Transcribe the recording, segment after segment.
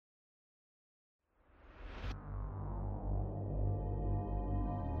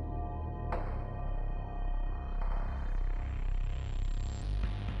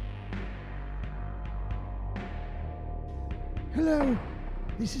Hello,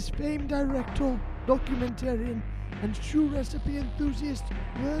 this is famed director, documentarian, and shoe recipe enthusiast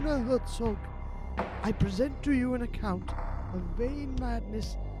Werner Herzog. I present to you an account of vain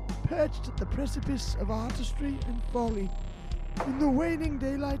madness perched at the precipice of artistry and folly. In the waning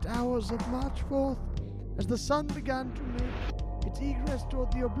daylight hours of March 4th, as the sun began to make its egress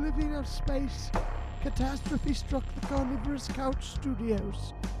toward the oblivion of space, catastrophe struck the Carnivorous Couch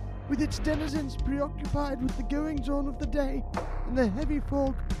Studios. With its denizens preoccupied with the goings-on of the day and the heavy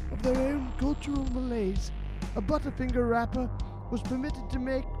fog of their own cultural malaise, a Butterfinger rapper was permitted to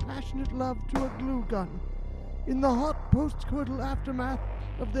make passionate love to a glue gun. In the hot post-coital aftermath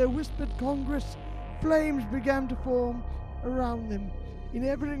of their whispered congress, flames began to form around them in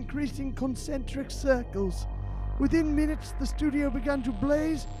ever-increasing concentric circles. Within minutes, the studio began to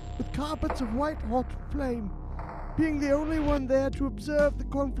blaze with carpets of white-hot flame. Being the only one there to observe the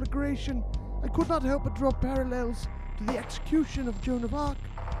conflagration, I could not help but draw parallels to the execution of Joan of Arc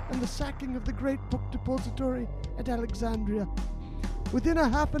and the sacking of the great book depository at Alexandria. Within a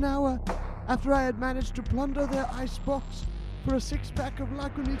half an hour, after I had managed to plunder their icebox for a 6-pack of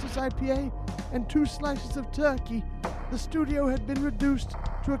Lagunitas IPA and 2 slices of turkey, the studio had been reduced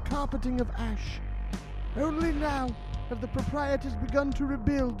to a carpeting of ash. Only now have the proprietors begun to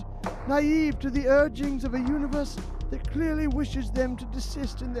rebuild, naive to the urgings of a universe that clearly wishes them to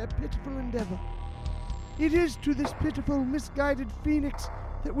desist in their pitiful endeavor. It is to this pitiful, misguided phoenix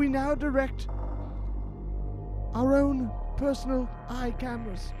that we now direct our own personal eye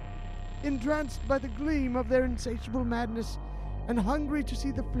cameras. Entranced by the gleam of their insatiable madness and hungry to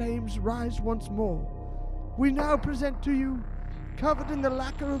see the flames rise once more, we now present to you, covered in the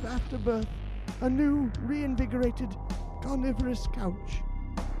lacquer of afterbirth, a new, reinvigorated, carnivorous couch.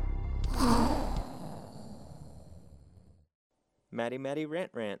 Maddie rant. Maddie,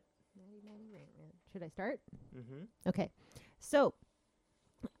 rant. Should I start? Mm-hmm. Okay. So,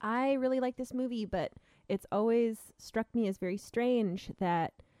 I really like this movie, but it's always struck me as very strange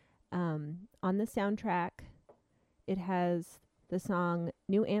that on the soundtrack, it has the song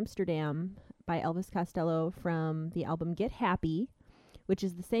New Amsterdam by Elvis Costello from the album Get Happy, which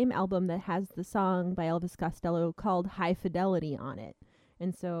is the same album that has the song by Elvis Costello called High Fidelity on it.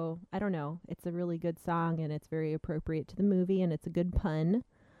 And so, I don't know, it's a really good song and it's very appropriate to the movie and it's a good pun.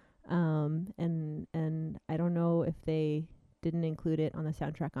 And I don't know if they didn't include it on the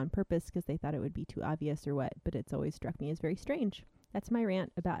soundtrack on purpose because they thought it would be too obvious or what, but it's always struck me as very strange. That's my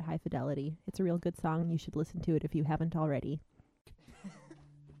rant about High Fidelity. It's a real good song. You should listen to it if you haven't already.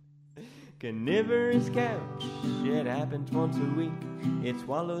 Carnivorous couch, it happens once a week. It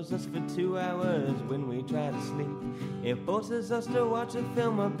swallows us for 2 hours when we try to sleep. It forces us to watch a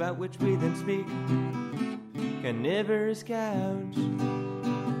film about which we then speak. Carnivorous couch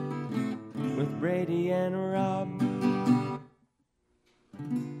with Brady and Rob.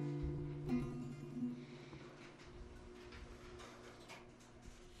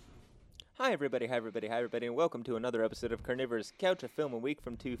 Hi everybody, and welcome to another episode of Carnivorous Couch, a film a week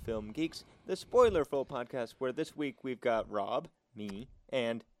from Two Film Geeks, the spoiler-full podcast where this week we've got Rob, me,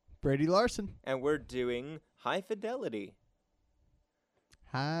 and Brady Larson. And we're doing High Fidelity.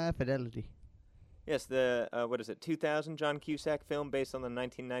 High Fidelity. Yes, the, 2000 John Cusack film based on the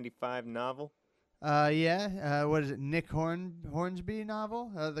 1995 novel? What is it, Nick Hornsby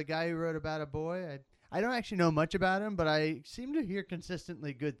novel? The guy who wrote About a Boy? I don't actually know much about him, but I seem to hear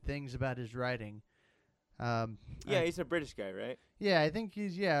consistently good things about his writing. He's a British guy, right? Yeah, I think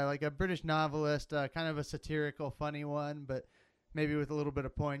he's, like a British novelist, kind of a satirical, funny one, but maybe with a little bit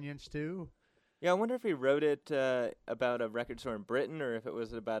of poignance, too. Yeah, I wonder if he wrote it about a record store in Britain or if it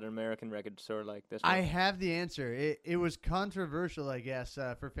was about an American record store like this one. I have the answer. It was controversial, I guess,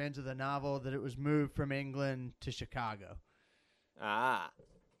 for fans of the novel that it was moved from England to Chicago. Ah.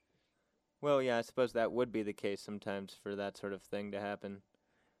 Well, yeah, I suppose that would be the case sometimes for that sort of thing to happen.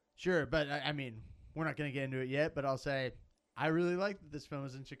 Sure, but I mean, we're not going to get into it yet, but I'll say I really like that this film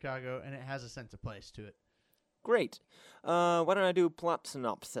is in Chicago and it has a sense of place to it. Great. Why don't I do plot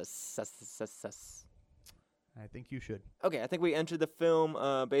synopsis? I think you should. Okay, I think we entered the film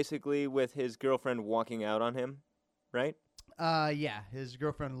basically with his girlfriend walking out on him, right? His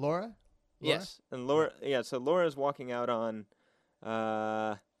girlfriend Laura? Yes, and Laura, so Laura's walking out on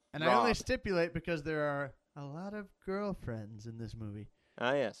And Rob. I only stipulate because there are a lot of girlfriends in this movie.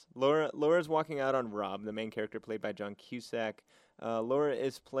 Ah, yes. Laura's walking out on Rob, the main character played by John Cusack. Laura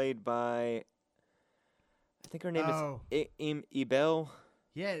is played by, I think her name is Ibel.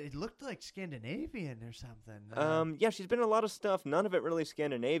 Yeah, it looked like Scandinavian or something. She's been in a lot of stuff. None of it really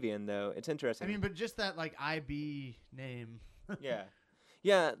Scandinavian, though. It's interesting. I mean, but just that, like, IB name. Yeah.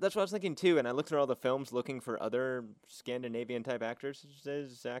 Yeah, that's what I was thinking too. And I looked through all the films looking for other Scandinavian type actors,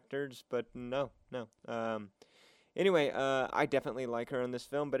 but no, no. Anyway, I definitely like her in this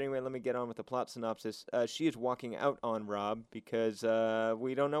film. But anyway, let me get on with the plot synopsis. She is walking out on Rob because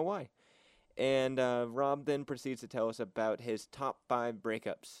we don't know why. And Rob then proceeds to tell us about his top 5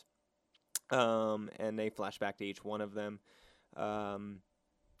 breakups. And they flash back to each one of them.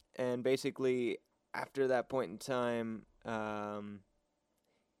 And basically, after that point in time,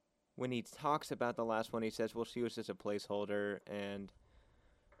 when he talks about the last one, he says, well, she was just a placeholder. And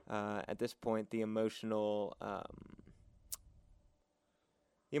at this point, the emotional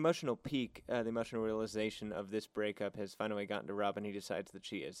peak, the emotional realization of this breakup has finally gotten to Rob, and he decides that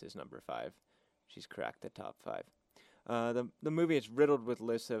she is his number 5. She's cracked the top 5. The movie is riddled with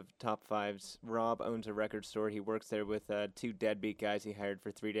lists of top 5s. Rob owns a record store. He works there with 2 deadbeat guys he hired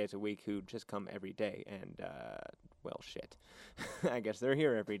for 3 days a week who just come every day. And, well, shit. I guess they're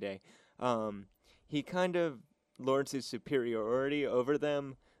here every day. He kind of lords his superiority over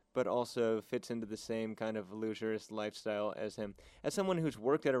them, but also fits into the same kind of luxurious lifestyle as him. As someone who's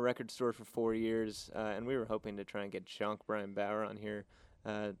worked at a record store for 4 years, and we were hoping to try and get Jonk Brian Bauer on here,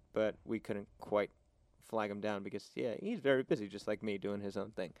 but we couldn't quite flag him down because, yeah, he's very busy, just like me, doing his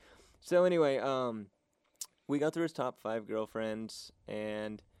own thing. So anyway, we got through his top 5 girlfriends,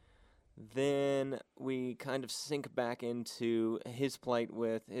 and then we kind of sink back into his plight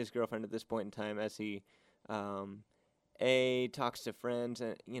with his girlfriend at this point in time as he talks to friends,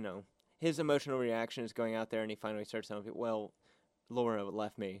 and, his emotional reaction is going out there, and he finally starts telling people, well, Laura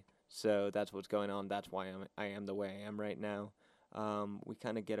left me, so that's what's going on. That's why I am the way I am right now. We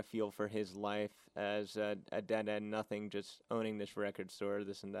kind of get a feel for his life as a dead end nothing, just owning this record store,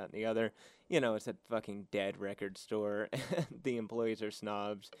 this and that and the other. It's a fucking dead record store. The employees are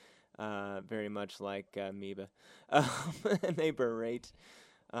snobs, very much like Amoeba. And they berate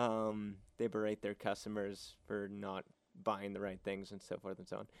their customers for not buying the right things and so forth and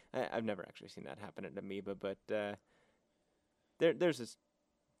so on. I've never actually seen that happen at Amoeba, but there's this...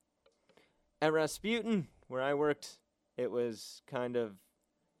 At Rasputin, where I worked, it was kind of,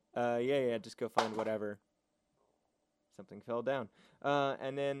 just go find whatever. Something fell down.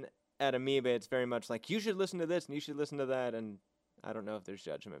 And then at Amoeba, it's very much like, you should listen to this and you should listen to that. And I don't know if there's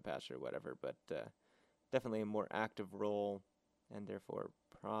judgment pass or whatever, but definitely a more active role and therefore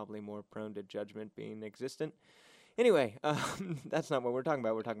probably more prone to judgment being existent. Anyway, that's not what we're talking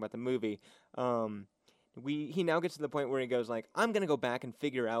about. We're talking about the movie. He now gets to the point where he goes like, I'm going to go back and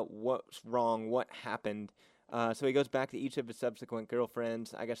figure out what's wrong, what happened. So he goes back to each of his subsequent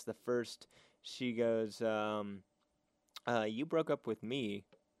girlfriends. I guess the first, she goes, you broke up with me.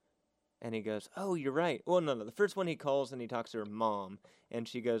 And he goes, oh, you're right. Well, no. The first one he calls and he talks to her mom. And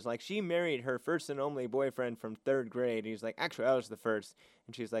she goes, like, she married her first and only boyfriend from 3rd grade. And he's like, actually, I was the first.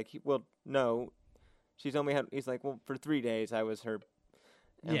 And she's like, well, no. He's like, well, for 3 days, I was her.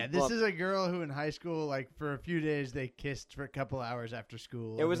 Yeah, this is a girl who in high school, like, for a few days, they kissed for a couple hours after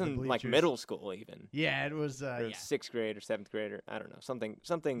school. It wasn't, like, middle school, even. Yeah, it was, or 6th grade or 7th grade, or I don't know,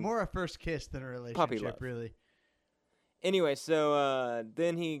 something. More a first kiss than a relationship, puppy love. Really. Anyway, so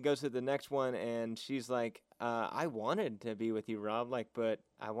then he goes to the next one, and she's like, I wanted to be with you, Rob, like, but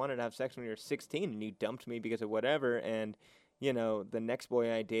I wanted to have sex when you were 16, and you dumped me because of whatever, and... the next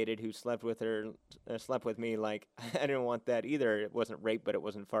boy I dated who slept with me, like, I didn't want that either. It wasn't rape, but it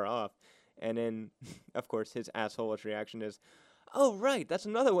wasn't far off. And then, of course, his assholeish reaction is, oh, right, that's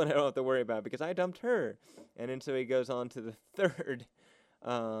another one I don't have to worry about because I dumped her. And then so he goes on to the third,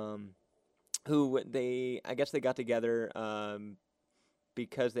 who I guess they got together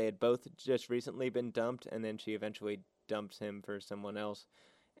because they had both just recently been dumped, and then she eventually dumps him for someone else.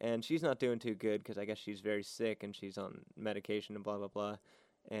 And she's not doing too good because I guess she's very sick and she's on medication and blah, blah, blah.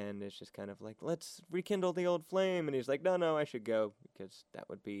 And it's just kind of like, let's rekindle the old flame. And he's like, no, I should go because that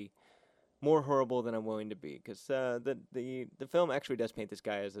would be more horrible than I'm willing to be. Because the film actually does paint this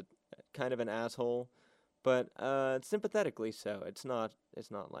guy as a kind of an asshole, but sympathetically so. It's not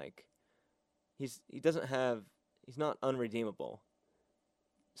like he's not unredeemable.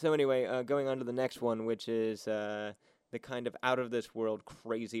 So anyway, going on to the next one, which is... the kind of out-of-this-world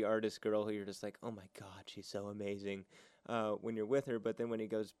crazy artist girl who you're just like, oh my god, she's so amazing when you're with her. But then when he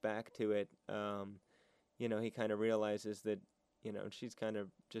goes back to it, he kind of realizes that, she's kind of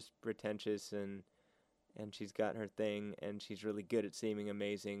just pretentious and she's got her thing and she's really good at seeming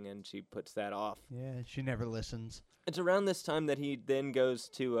amazing and she puts that off. Yeah, she never listens. It's around this time that he then goes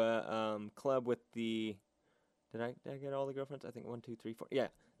to a club with the... Did I get all the girlfriends? I think 1, 2, 3, 4. Yeah,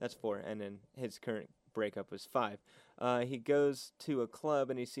 that's 4. And then his current breakup was 5. He goes to a club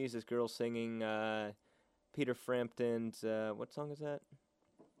and he sees this girl singing Peter Frampton's what song is that?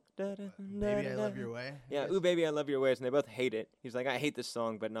 Baby, I Love Your Way. I Yeah, guess. Ooh Baby, I Love Your Ways, and they both hate it. He's like, I hate this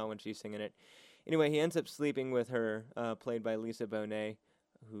song, but not when she's singing it. Anyway, he ends up sleeping with her, played by Lisa Bonet,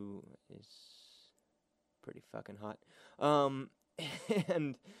 who is pretty fucking hot. And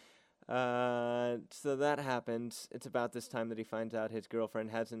so that happens. It's about this time that he finds out his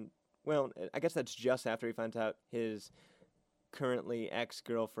girlfriend hasn't. Well, I guess that's just after he finds out his currently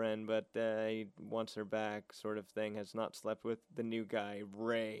ex-girlfriend, but he wants her back, sort of thing, has not slept with the new guy,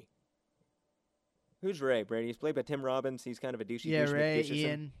 Ray. Who's Ray, Brady? He's played by Tim Robbins. He's kind of a douchey. Yeah, douche Ray, McDoucheson.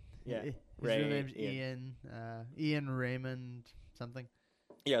 Ian. Yeah, His Ray, real name's Ian. Ian Raymond something.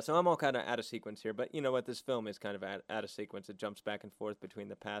 Yeah, so I'm all kind of out of sequence here, but you know what? This film is kind of out of sequence. It jumps back and forth between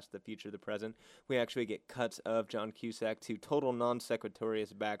the past, the future, the present. We actually get cuts of John Cusack to total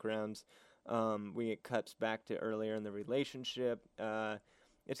non-sequitorious backgrounds. We get cuts back to earlier in the relationship.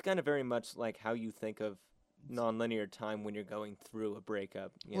 It's kind of very much like how you think of non-linear time when you're going through a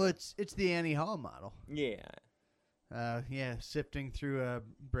breakup. You Well, know? it's the Annie Hall model. Yeah. Sifting through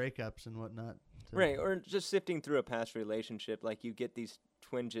breakups and whatnot. So- Right, or just sifting through a past relationship. Like, you get these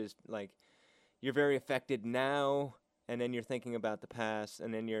twinges, like, you're very affected now, and then you're thinking about the past,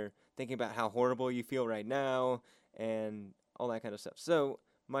 and then you're thinking about how horrible you feel right now, and all that kind of stuff. So,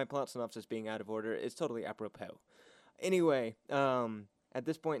 my plot synopsis being out of order is totally apropos. Anyway, at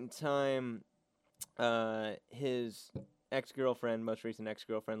this point in time, his ex-girlfriend, most recent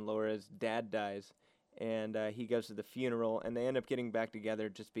ex-girlfriend, Laura's dad dies, and he goes to the funeral, and they end up getting back together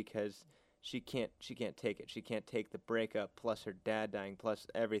just because she can't take it. She can't take the breakup plus her dad dying plus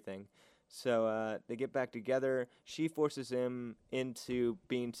everything. So they get back together. She forces him into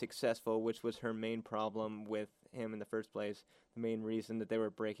being successful, which was her main problem with him in the first place. The main reason that they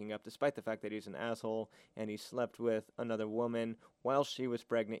were breaking up, despite the fact that he's an asshole and he slept with another woman while she was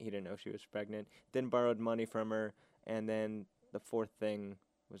pregnant. He didn't know she was pregnant. Then borrowed money from her. And then the fourth thing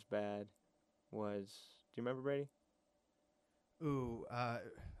was bad. Do you remember, Brady? Ooh,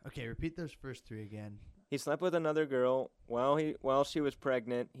 okay, repeat those first three again. He slept with another girl while she was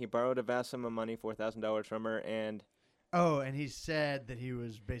pregnant. He borrowed a vast sum of money, $4,000 from her, and Oh, and he said that he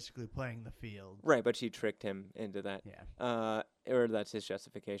was basically playing the field. right, but she tricked him into that. Yeah. Or that's his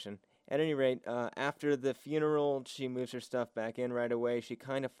justification. At any rate, after the funeral, she moves her stuff back in right away. She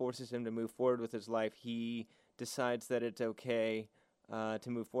kind of forces him to move forward with his life. He decides that it's okay to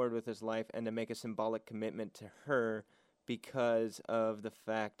move forward with his life and to make a symbolic commitment to her because of the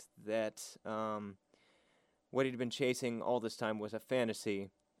fact that what he'd been chasing all this time was a fantasy,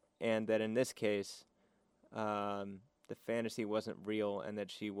 and that in this case, the fantasy wasn't real, and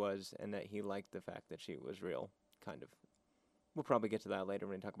that she was, and that he liked the fact that she was real, kind of. We'll probably get to that later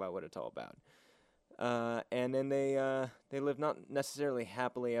when we talk about what it's all about. And then they live not necessarily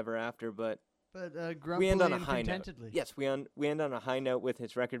happily ever after, but Grumpily we end on a and high note. contentedly. Yes, we end on a high note with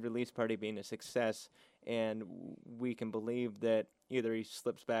his record release party being a success, and we can believe that either he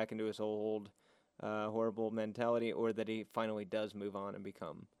slips back into his old horrible mentality, or that he finally does move on and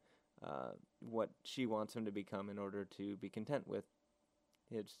become what she wants him to become in order to be content with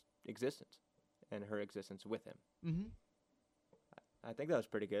his existence and her existence with him. Mm-hmm. I think that was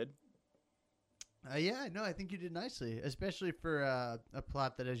pretty good. Yeah, no, I think you did nicely, especially for a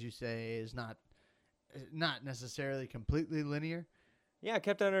plot that, as you say, is not necessarily completely linear. Yeah, I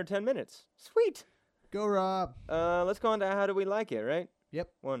kept it under 10 minutes. Sweet. Go, Rob. Let's go on to how do we like it, right? Yep.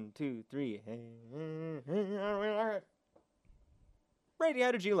 1, 2, 3. Brady,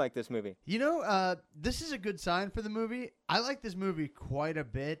 how did you like this movie? You know, this is a good sign for the movie. I like this movie quite a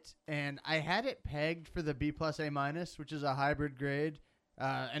bit, and I had it pegged for the B+ A-, which is a hybrid grade.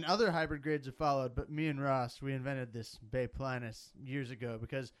 And other hybrid grades have followed, but me and Ross, we invented this B+ years ago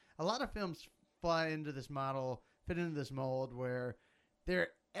because a lot of films fly into this model, fit into this mold where they're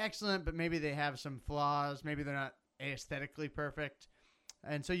excellent, but maybe they have some flaws. Maybe they're not aesthetically perfect.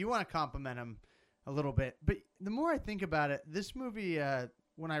 And so you want to compliment them a little bit. But the more I think about it, this movie,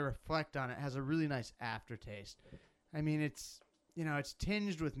 when I reflect on it, has a really nice aftertaste. I mean, it's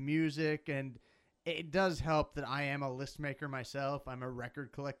tinged with music, and it does help that I am a list maker myself. I'm a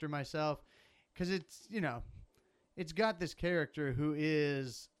record collector myself, because it's got this character who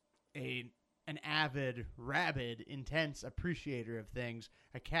is an avid, rabid, intense appreciator of things,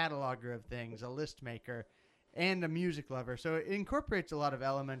 a cataloger of things, a list maker, and a music lover. So it incorporates a lot of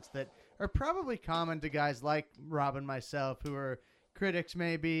elements that are probably common to guys like Rob and myself, who are critics,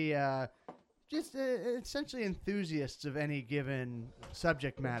 maybe just essentially enthusiasts of any given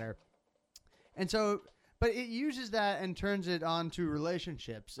subject matter. And so, but it uses that and turns it onto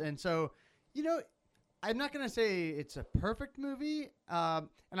relationships. And so, I'm not going to say it's a perfect movie, and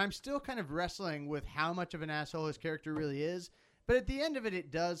I'm still kind of wrestling with how much of an asshole his character really is. But at the end of it,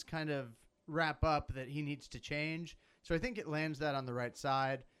 it does kind of wrap up that he needs to change. So I think it lands that on the right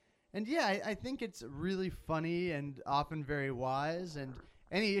side. And yeah, I think it's really funny and often very wise. And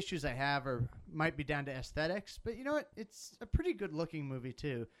any issues I have might be down to aesthetics. But you know what? It's a pretty good looking movie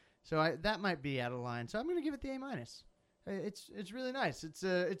too. So that might be out of line. So I'm going to give it the A-. It's really nice. It's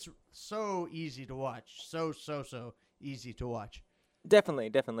so easy to watch. So easy to watch.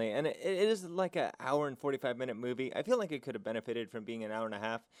 Definitely. And it is like an hour and 45-minute movie. I feel like it could have benefited from being an hour and a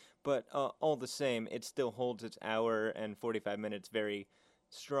half, but all the same, it still holds its hour and 45 minutes very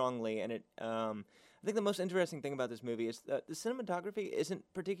strongly. And I think the most interesting thing about this movie is that the cinematography isn't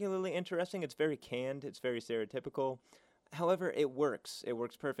particularly interesting. It's very canned. It's very stereotypical. However, it works. It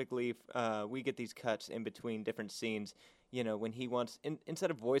works perfectly. We get these cuts in between different scenes. You know, when he wants,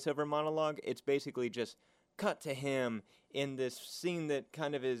 instead of voiceover monologue, it's basically just cut to him in this scene that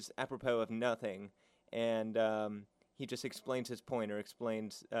kind of is apropos of nothing, and he just explains his point or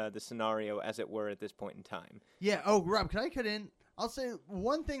explains the scenario, as it were, at this point in time. Yeah. Oh, Rob, can I cut in? I'll say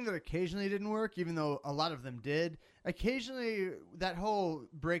one thing that occasionally didn't work, even though a lot of them did. Occasionally, that whole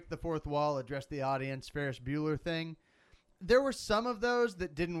break the fourth wall, address the audience, Ferris Bueller thing, there were some of those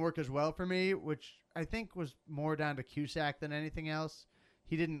that didn't work as well for me, which I think was more down to Cusack than anything else.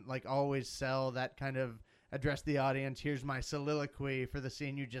 He didn't always sell that kind of address the audience, here's my soliloquy for the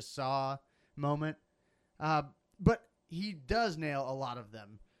scene you just saw moment. But he does nail a lot of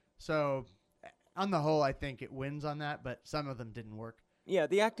them. So on the whole, I think it wins on that, but some of them didn't work. Yeah,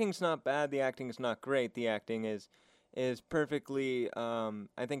 the acting's not bad. The acting's not great. The acting is perfectly,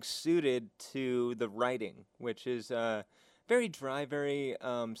 I think, suited to the writing, which is very dry, very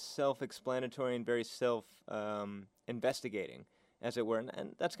self-explanatory, and very self-investigating, as it were.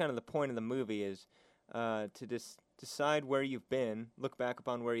 And that's kind of the point of the movie is to decide where you've been, look back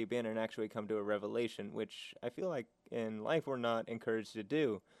upon where you've been, and actually come to a revelation, which I feel like in life we're not encouraged to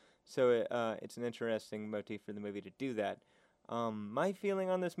do. So it's an interesting motif for the movie to do that. My feeling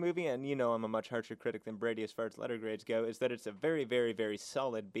on this movie, and you know I'm a much harsher critic than Brady as far as letter grades go, is that it's a very, very, very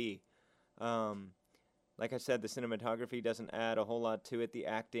solid B. Like I said, the cinematography doesn't add a whole lot to it. The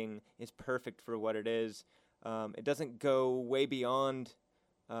acting is perfect for what it is. It doesn't go way beyond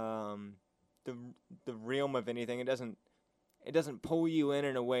the realm of anything. It doesn't pull you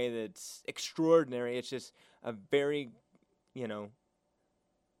in a way that's extraordinary. It's just a very,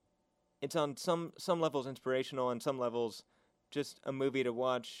 it's on some levels inspirational, and some levels just a movie to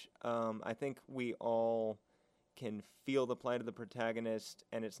watch. I think we all can feel the plight of the protagonist,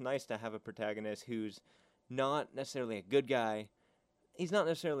 and it's nice to have a protagonist who's not necessarily a good guy. He's not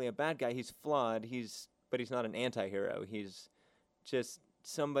necessarily a bad guy. He's flawed. But he's not an anti-hero. He's just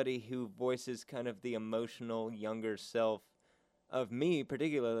somebody who voices kind of the emotional younger self of me,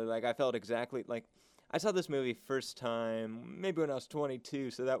 particularly. Like, I felt exactly like I saw this movie first time maybe when I was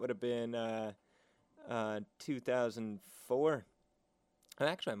 22, so that would have been 2004. And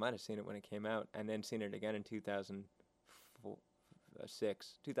actually, I might have seen it when it came out, and then seen it again in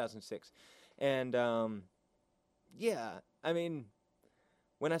 2006. And yeah, I mean,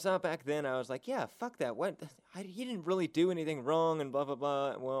 when I saw it back then, I was like, yeah, fuck that. He didn't really do anything wrong and blah, blah,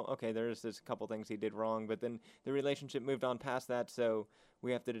 blah. Well, okay, there's a couple things he did wrong, but then the relationship moved on past that, so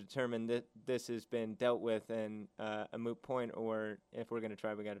we have to determine that this has been dealt with and a moot point, or if we're going to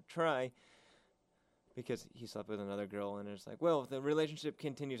try, we got to try, because he slept with another girl, and it's like, well, if the relationship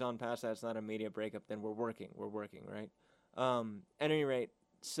continues on past that, it's not an immediate breakup, then we're working, right? At any rate,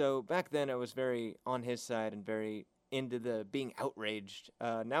 so back then I was very on his side and very into the being outraged.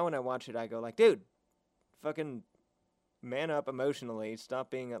 Now when I watch it, I go like, dude, fucking man up emotionally.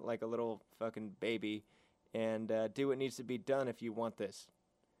 Stop being like a little fucking baby, and do what needs to be done if you want this.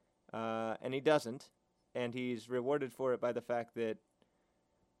 And he doesn't, and he's rewarded for it by the fact that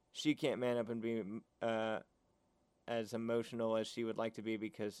she can't man up and be as emotional as she would like to be,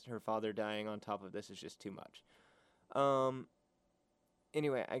 because her father dying on top of this is just too much.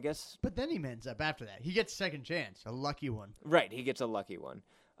 Anyway, I guess... But then he mans up after that. He gets a second chance, a lucky one. Right, he gets a lucky one.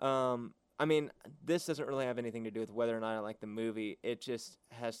 I mean, this doesn't really have anything to do with whether or not I like the movie. It just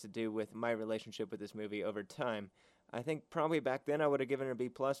has to do with my relationship with this movie over time. I think probably back then I would have given it a B+,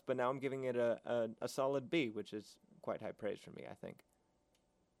 but now I'm giving it a solid B, which is quite high praise for me, I think.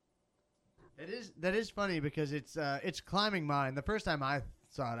 That is funny, because it's climbing mine. The first time I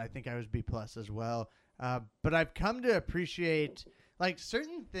saw it, I think I was B+ as well. But I've come to appreciate... Like,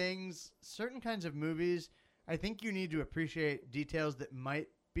 certain things, certain kinds of movies, I think you need to appreciate details that might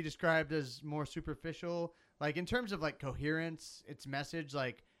be described as more superficial. Like, in terms of, coherence, its message,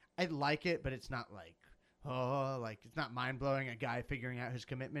 I like it, but it's not it's not mind-blowing, a guy figuring out his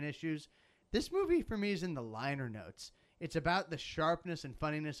commitment issues. This movie, for me, is in the liner notes. It's about the sharpness and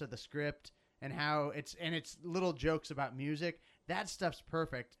funniness of the script and how it's little jokes about music. That stuff's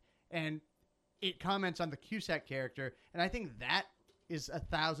perfect. And it comments on the Cusack character. And I think that is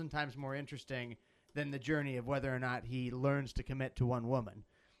 1,000 times more interesting than the journey of whether or not he learns to commit to one woman.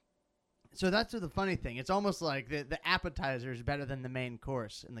 So that's the funny thing. It's almost like the appetizer is better than the main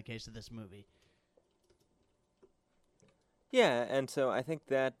course in the case of this movie. Yeah, and so I think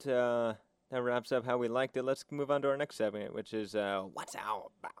that that wraps up how we liked it. Let's move on to our next segment, which is What's It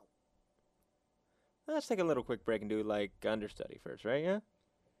All About? Let's take a little quick break and do, like, understudy first, right? Yeah?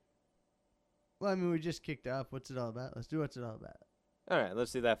 Well, I mean, we just kicked off. What's it all about? Let's do What's It All About. All right,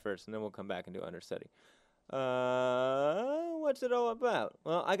 let's do that first, and then we'll come back and do understudy. What's it all about?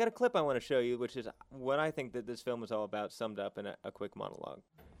 Well, I got a clip I want to show you, which is what I think that this film is all about, summed up in a quick monologue.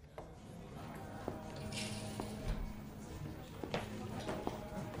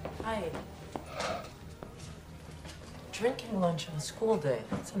 Hi. Drinking lunch on a school day.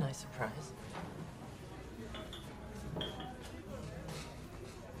 That's a nice surprise.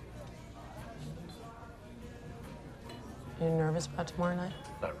 You nervous about tomorrow night?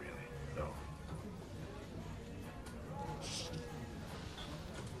 Not really, no.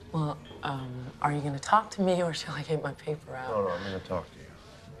 Well, are you going to talk to me or shall I get my paper out? No, I'm going to talk to you.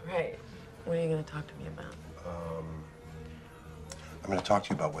 Right. What are you going to talk to me about? I'm going to talk to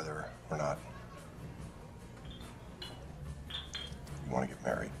you about whether or not you want to get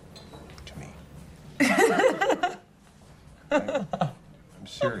married to me. I'm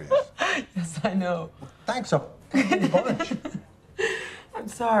serious. Yes, I know. Thanks a bunch. I'm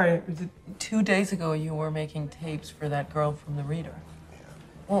sorry. 2 days ago, you were making tapes for that girl from The Reader. Yeah.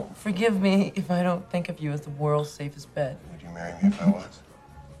 Well, forgive me if I don't think of you as the world's safest bet. Would you marry me if I was?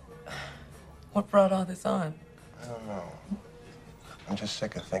 What brought all this on? I don't know. I'm just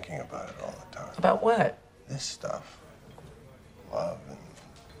sick of thinking about it all the time. About what? This stuff. Love and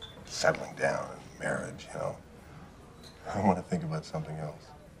settling down and marriage, you know. I want to think about something else.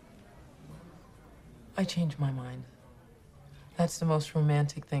 I changed my mind. That's the most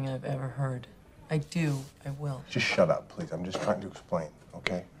romantic thing I've ever heard. I will. Just shut up, please. I'm just trying to explain,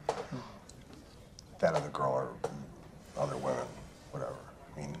 okay? That other girl or other women, whatever.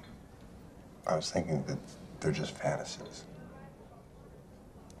 I mean, I was thinking that they're just fantasies.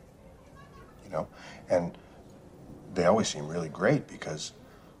 You know? And they always seem really great because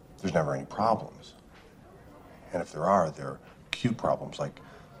there's never any problems. And if there are, they're cute problems, like,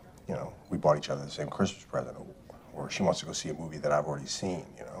 you know, we bought each other the same Christmas present, or she wants to go see a movie that I've already seen,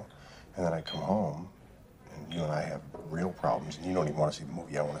 you know? And then I come home, and you and I have real problems, and you don't even want to see the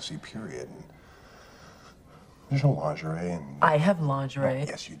movie I want to see, period. And there's no lingerie, and... I have lingerie. Oh,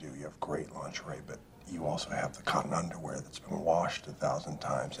 yes, you do. You have great lingerie, but you also have the cotton underwear that's been washed 1,000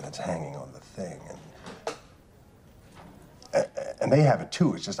 times, and it's hanging on the thing, and they have it,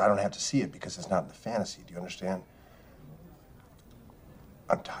 too. It's just I don't have to see it because it's not in the fantasy. Do you understand?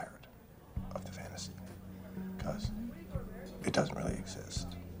 I'm tired of the fantasy because it doesn't really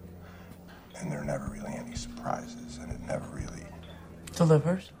exist. And there are never really any surprises, and it never really...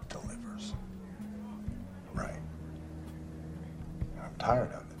 Delivers? Delivers. Right. And I'm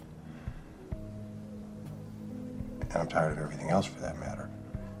tired of it. And I'm tired of everything else for that matter.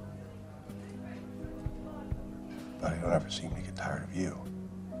 But I don't ever seem to get tired of you.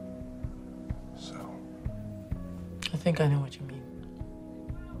 So... I think I know what you mean.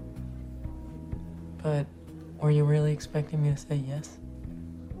 But were you really expecting me to say yes?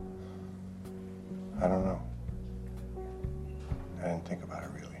 I don't know. I didn't think about it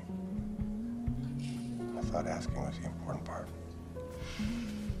really. I thought asking was the important part.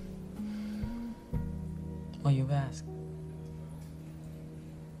 Well, you've asked.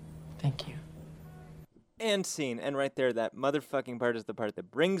 Thank you. And scene. And right there, that motherfucking part is the part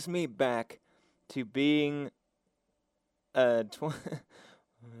that brings me back to being a whatever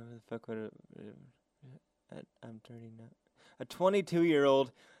the fuck would it... I'm 30 now. A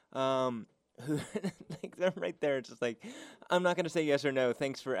 22-year-old who, like, right there, it's just like, I'm not going to say yes or no,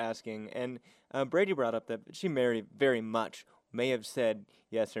 thanks for asking. And Brady brought up that she very much may have said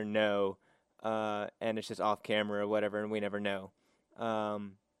yes or no, and it's just off camera or whatever, and we never know.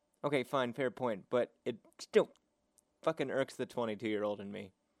 Okay, fine, fair point, but it still fucking irks the 22-year-old in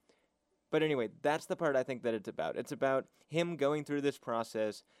me. But anyway, that's the part I think that it's about. It's about him going through this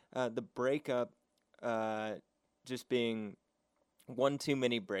process, the breakup, just being one too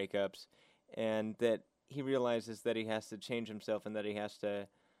many breakups, and that he realizes that he has to change himself and that he has to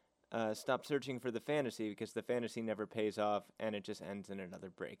stop searching for the fantasy because the fantasy never pays off and it just ends in another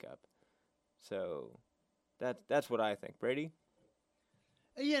breakup. So that's what I think. Brady?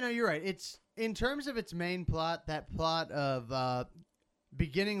 Yeah, no, you're right. It's in terms of its main plot, that plot of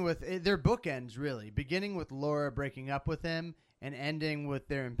beginning with their bookends, really, beginning with Laura breaking up with him and ending with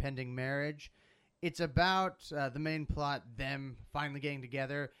their impending marriage. It's about the main plot, them finally getting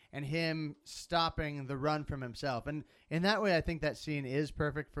together and him stopping the run from himself. And in that way, I think that scene is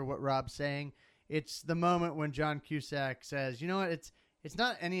perfect for what Rob's saying. It's the moment when John Cusack says, "You know what? It's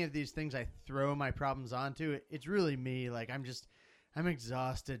not any of these things I throw my problems onto. It's really me. Like I'm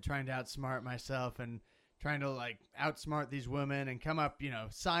exhausted trying to outsmart myself and trying to like outsmart these women and come up,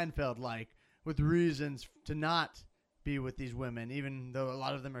 Seinfeld like with reasons to not be with these women, even though a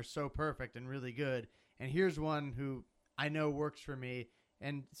lot of them are so perfect and really good. And here's one who I know works for me,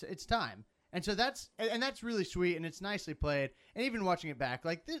 and it's time." And so that's really sweet, and it's nicely played. And even watching it back,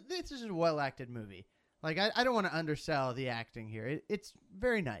 like this is a well acted movie. Like I don't want to undersell the acting here. It's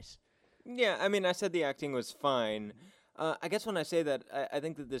very nice. Yeah, I mean, I said the acting was fine. I guess when I say that, I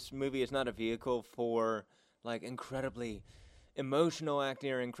think that this movie is not a vehicle for like incredibly emotional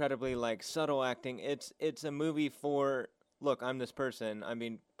acting or incredibly like subtle acting. It's a movie for, look, I'm this person. I'm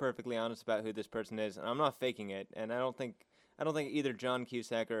being perfectly honest about who this person is, and I'm not faking it. And I don't think either John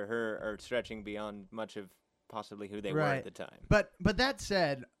Cusack or her are stretching beyond much of possibly who they were at the time. But that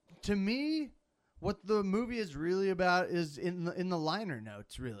said, to me, what the movie is really about is in the liner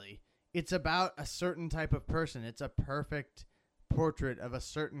notes. Really, it's about a certain type of person. It's a perfect portrait of a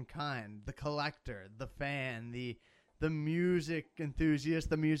certain kind: the collector, the fan, the music enthusiast,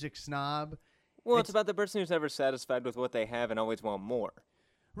 the music snob. Well, it's about the person who's never satisfied with what they have and always want more.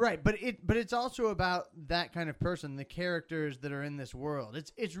 Right, but it's also about that kind of person, the characters that are in this world.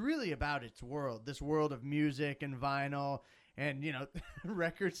 It's really about its world, this world of music and vinyl and,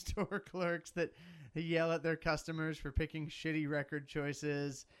 record store clerks that yell at their customers for picking shitty record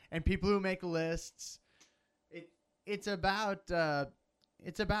choices and people who make lists. It's about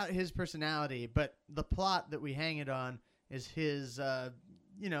his personality, but the plot that we hang it on is his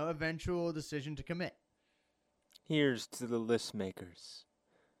eventual decision to commit. Here's to the list makers,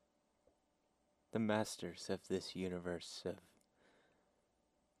 the masters of this universe of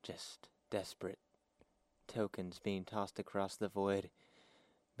just desperate tokens being tossed across the void,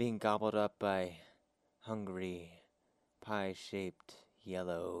 being gobbled up by hungry, pie-shaped,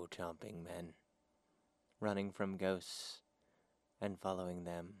 yellow chomping men, running from ghosts and following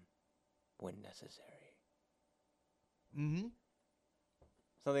them when necessary. Mm-hmm.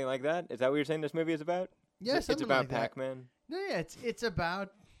 Something like that? Is that what you're saying this movie is about? Yeah, It's something about like that. Pac-Man? No, yeah,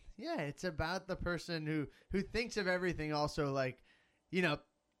 it's about the person who thinks of everything. Also, like,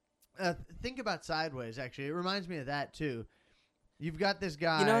 think about Sideways. Actually, it reminds me of that too. You've got this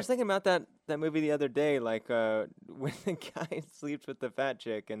guy. I was thinking about that movie the other day, like when the guy sleeps with the fat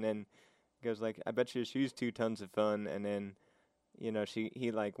chick and then goes like, "I bet you she's 2 tons of fun," and then,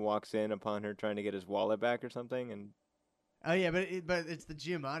 he like walks in upon her trying to get his wallet back or something, and Oh yeah, but it's the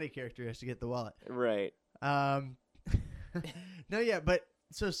Giamatti character who has to get the wallet. right. No, yeah, but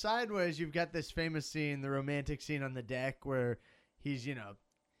so Sideways, you've got this famous scene, the romantic scene on the deck where he's,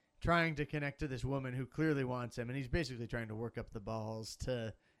 trying to connect to this woman who clearly wants him, and he's basically trying to work up the balls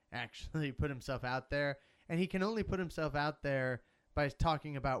to actually put himself out there. And he can only put himself out there by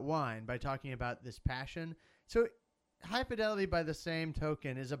talking about wine, by talking about this passion. So High Fidelity, by the same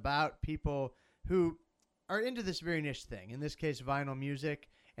token, is about people who are into this very niche thing, in this case vinyl music,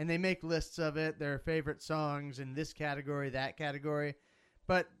 and they make lists of it, their favorite songs in this category, that category.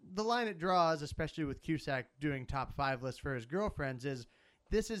 But the line it draws, especially with Cusack doing top 5 lists for his girlfriends, is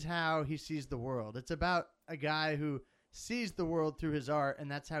this is how he sees the world. It's about a guy who sees the world through his art, and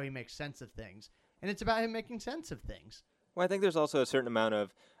that's how he makes sense of things. And it's about him making sense of things. Well, I think there's also a certain amount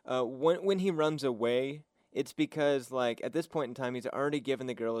of when he runs away, it's because like at this point in time he's already given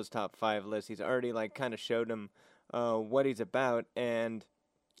the girl his top 5 list. He's already like kind of showed him what he's about, and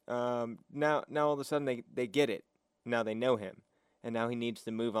now all of a sudden they get it. Now they know him, and now he needs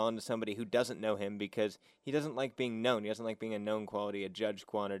to move on to somebody who doesn't know him because he doesn't like being known. He doesn't like being a known quantity, a judged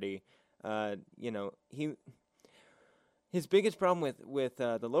quantity. His biggest problem with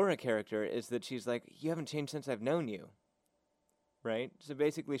the Laura character is that she's like, you haven't changed since I've known you. Right? So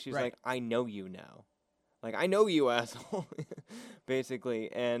basically she's Right. like, I know you now. Like, I know you, asshole.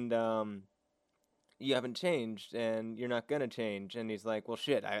 Basically. And you haven't changed, and you're not going to change. And he's like, well,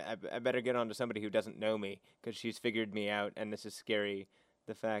 shit, I better get on to somebody who doesn't know me because she's figured me out, and this is scary.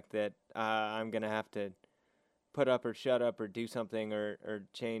 The fact that I'm going to have to put up or shut up or do something or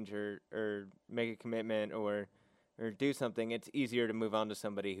change or make a commitment or do something. It's easier to move on to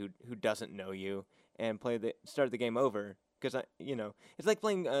somebody who doesn't know you and start the game over. Because it's like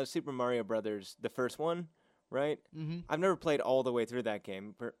playing Super Mario Brothers, the first one, right? Mm-hmm. I've never played all the way through that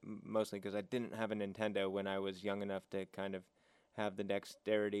game, mostly because I didn't have a Nintendo when I was young enough to kind of have the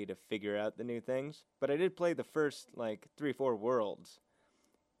dexterity to figure out the new things. But I did play the first, like, 3-4 worlds.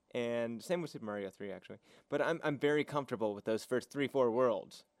 And same with Super Mario 3, actually. But I'm very comfortable with those first 3-4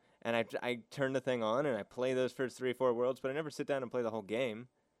 worlds. And I turn the thing on and I play those first 3-4 worlds, but I never sit down and play the whole game.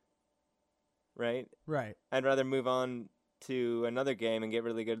 Right? Right. I'd rather move on to another game and get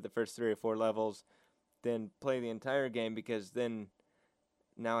really good at the first 3 or 4 levels than play the entire game, because then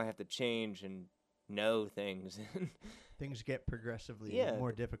now I have to change and know things. Things get progressively Yeah.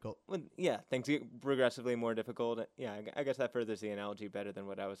 more difficult. Well, yeah, things get progressively more difficult. Yeah, I guess that furthers the analogy better than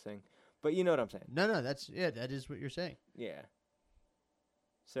what I was saying. But you know what I'm saying. No, that is what you're saying. Yeah.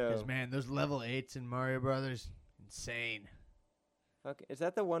 Because, So, man, those level 8s in Mario Brothers, insane. okay, is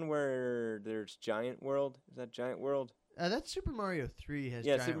that the one where there's Giant World? Is that Giant World? That's Super Mario 3 has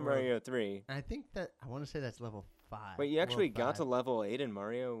Yeah, Giant Super World. Mario 3. And I think that, I want to say that's level 5. Wait, you actually got World to 5. level 8 in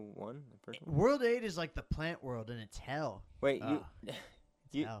Mario 1? The first one? World 8 is like the plant world, and it's hell. Wait,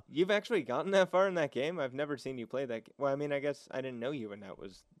 hell. you've actually gotten that far in that game? I've never seen you play that. Well, I mean, I guess I didn't know you when that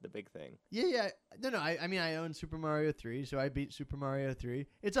was the big thing. Yeah. No, I mean, I own Super Mario 3, so I beat Super Mario 3.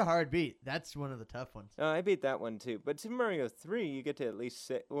 It's a hard beat. That's one of the tough ones. Oh, I beat that one too. But Super Mario 3, you get to at least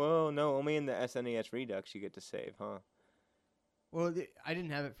save. Well, no, only in the SNES Redux you get to save, huh? Well, I didn't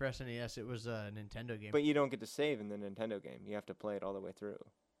have it for SNES. It was a Nintendo game. But you don't get to save in the Nintendo game. You have to play it all the way through.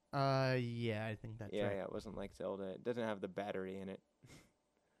 Yeah, I think that's Yeah, right. yeah, it wasn't like Zelda. It doesn't have the battery in it.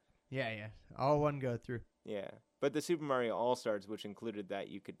 Yeah. All one go through. Yeah. But the Super Mario All-Stars, which included that,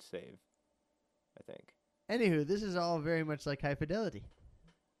 you could save, I think. Anywho, this is all very much like High Fidelity.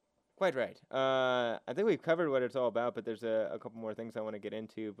 Quite right. I think we've covered what it's all about, but there's a couple more things I want to get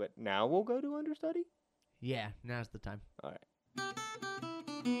into. But now we'll go to Understudy? Yeah, now's the time. All right.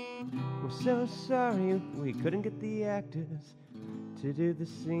 We're so sorry we couldn't get the actors to do the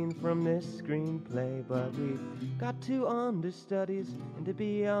scene from this screenplay, but we've got 2 understudies, and to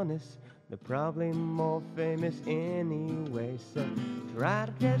be honest, they're probably more famous anyway. So try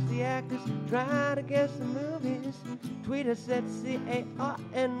to guess the actors, try to guess the movies. Tweet us at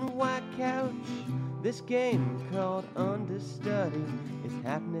CARNY Couch. This game called Understudy is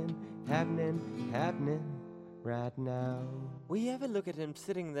happening right now. Will you ever look at him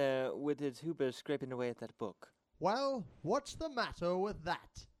sitting there with his hoover scraping away at that book? Well, what's the matter with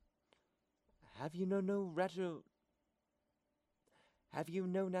that? Have you no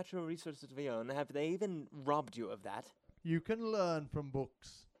natural resources of your own? Have they even robbed you of that? You can learn from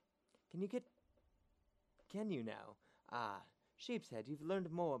books. Can you now? Ah, Sheepshead, you've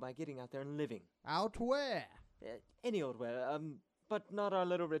learned more by getting out there and living. Out where? Any old where, but not our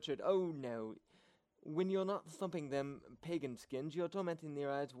little Richard. Oh no. When you're not thumping them pagan skins, you're tormenting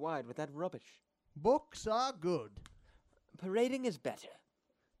their eyes wide with that rubbish. Books are good. Parading is better.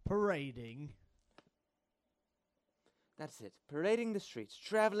 Parading. That's it. Parading the streets,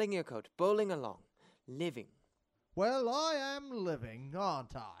 traveling your coat, bowling along, living. Well, I am living,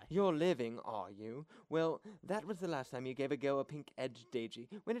 aren't I? You're living, are you? Well, that was the last time you gave a girl a pink-edged daisy.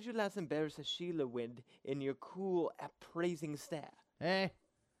 When did you last embarrass a Sheila Wind in your cool, appraising stare?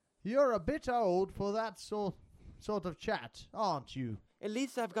 You're a bit old for that sort of chat, aren't you? At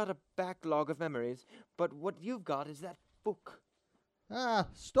least I've got a backlog of memories, but what you've got is that book.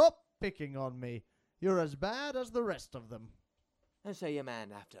 Stop picking on me. You're as bad as the rest of them. And so you're a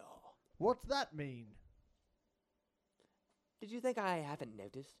man after all. What's that mean? Did you think I haven't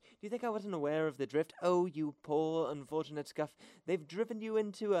noticed? Do you think I wasn't aware of the drift? Oh, you poor, unfortunate scuff. They've driven you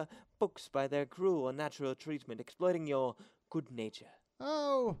into books by their cruel, unnatural treatment, exploiting your good nature.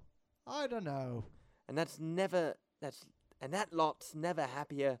 Oh, I don't know. And that lot's never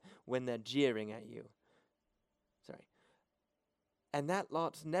happier when they're jeering at you. Sorry. And that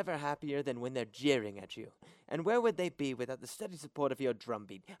lot's never happier than when they're jeering at you. And where would they be without the steady support of your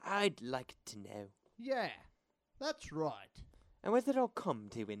drumbeat? I'd like to know. Yeah, that's right. And where's it all come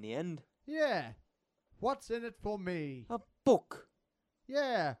to in the end? Yeah. What's in it for me? A book.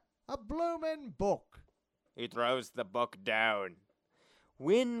 Yeah, a bloomin' book. He throws the book down.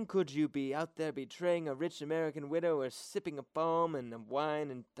 When could you be out there betraying a rich American widow or sipping a palm and a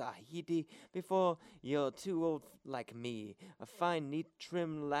wine in Tahiti before you're too old like me, a fine, neat,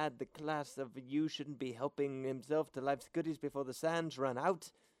 trim lad the class of you shouldn't be helping himself to life's goodies before the sands run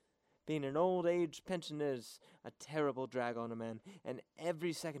out? Being an old-age pensioner's a terrible drag on a man, and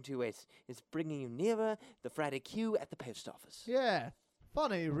every second you waste is bringing you nearer the Friday queue at the post office. Yeah,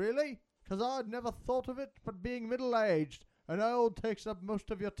 funny, really, 'cause I'd never thought of it but being middle-aged. And old takes up most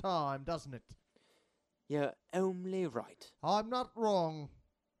of your time, doesn't it? You're only right. I'm not wrong.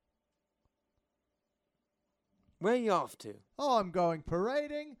 Where you off to? Oh, I'm going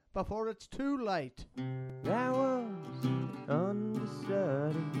parading before it's too late. That was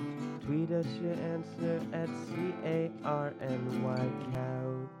Understudy. Tweet us your answer at CARNY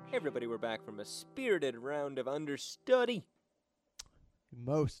Couch. Hey everybody, we're back from a spirited round of Understudy.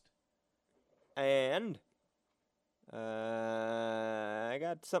 Most. And I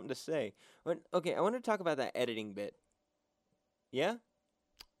got something to say. Okay, I want to talk about that editing bit. Yeah?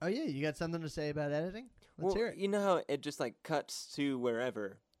 Oh, yeah, you got something to say about editing? Let's hear it. You know how it just like cuts to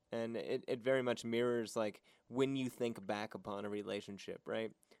wherever, and it very much mirrors like when you think back upon a relationship,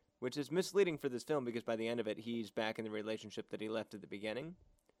 right? Which is misleading for this film because by the end of it, he's back in the relationship that he left at the beginning.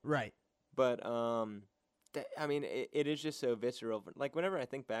 Right. But I mean, it is just so visceral. Like whenever I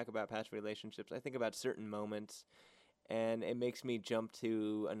think back about past relationships, I think about certain moments, and it makes me jump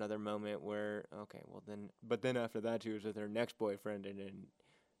to another moment where, okay, well then after that, she was with her next boyfriend, and then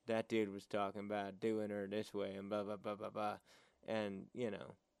that dude was talking about doing her this way and blah blah blah blah blah, and you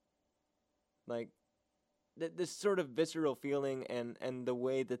know, like this sort of visceral feeling, and the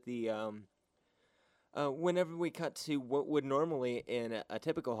way that the whenever we cut to what would normally in a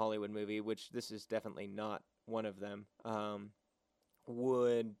typical Hollywood movie, which this is definitely not one of them,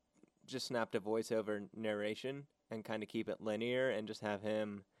 would just snap to voiceover narration and kind of keep it linear and just have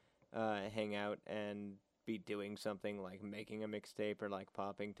him hang out and be doing something like making a mixtape or like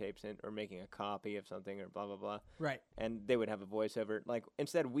popping tapes in or making a copy of something or blah blah blah. Right. And they would have a voiceover. Like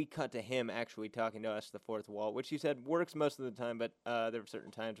instead we cut to him actually talking to us, the fourth wall, which you said works most of the time, but there were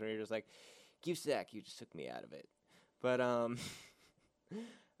certain times where you're just like, Cusack, you just took me out of it. But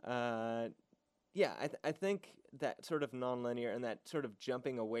yeah, I think that sort of nonlinear and that sort of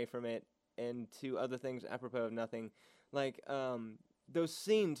jumping away from it into other things apropos of nothing, like those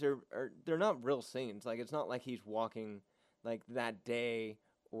scenes are they're not real scenes. Like it's not like he's walking like that day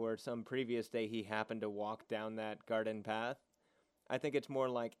or some previous day he happened to walk down that garden path. I think it's more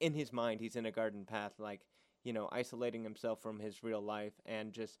like in his mind he's in a garden path, like, you know, isolating himself from his real life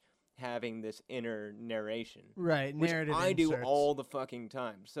and just having this inner narration. Right, which narrative I do inserts. all the fucking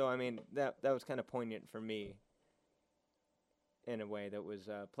time. So I mean that was kind of poignant for me in a way that was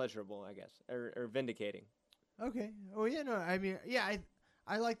pleasurable, I guess, or vindicating. Okay. Oh yeah, no. I mean, yeah,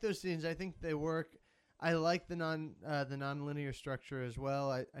 I like those scenes. I think they work. I like the non-linear structure as well.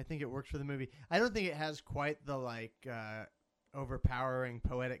 I think it works for the movie. I don't think it has quite the like overpowering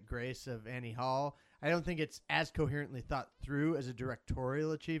poetic grace of Annie Hall. I don't think it's as coherently thought through as a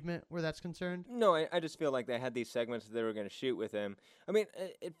directorial achievement where that's concerned. No, I just feel like they had these segments that they were going to shoot with him. I mean,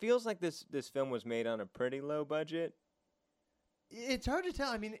 it feels like this film was made on a pretty low budget. It's hard to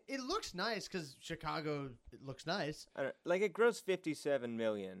tell. I mean, it looks nice because Chicago, it looks nice. I don't, like it grossed $57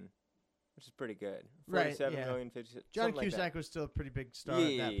 million, which is pretty good. Right, 47 yeah. million, 57, John something like that. Cusack was still a pretty big star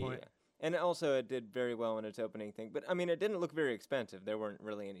at that point. Yeah. And also it did very well in its opening thing. But, I mean, it didn't look very expensive. There weren't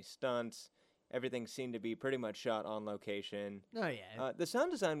really any stunts. Everything seemed to be pretty much shot on location. Oh, yeah. The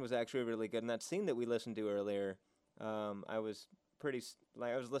sound design was actually really good. And that scene that we listened to earlier, I was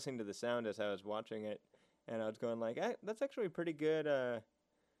I was listening to the sound as I was watching it. And I was going like, that's actually pretty good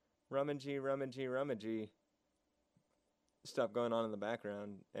rummagey stuff going on in the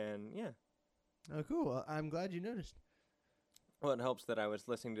background. And, yeah. Oh, cool. Well, I'm glad you noticed. Well, it helps that I was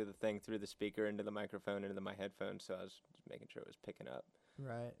listening to the thing through the speaker into the microphone into my headphones, so I was just making sure it was picking up.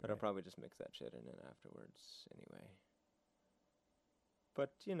 Right. But I'll probably just mix that shit in afterwards anyway.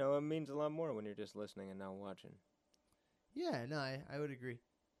 But, you know, it means a lot more when you're just listening and not watching. Yeah, no, I would agree.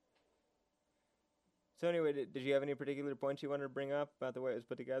 So anyway, did you have any particular points you wanted to bring up about the way it was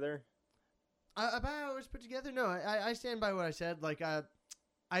put together? About how it was put together? No, I stand by what I said. Like,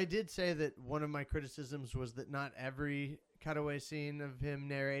 I did say that one of my criticisms was that not every cutaway scene of him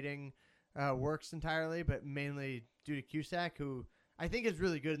narrating works entirely, but mainly due to Cusack, who I think is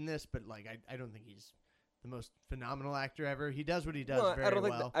really good in this, but like I don't think he's the most phenomenal actor ever. He does what he does very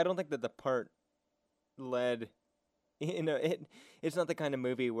well. I don't think that the part led. You know, it's not the kind of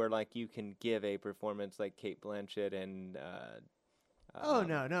movie where like you can give a performance like Cate Blanchett and oh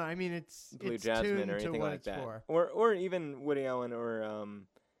no, I mean it's Blue it's Jasmine tuned or to anything what like it's that, for. or even Woody Allen or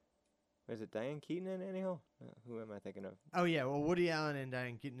is it Diane Keaton in Annie Hall? Who am I thinking of? Oh yeah, well Woody Allen and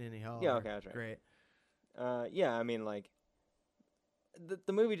Diane Keaton in Annie Hall. Yeah, are okay, that's right. Great. Yeah, I mean like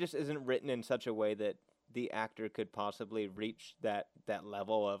the movie just isn't written in such a way that the actor could possibly reach that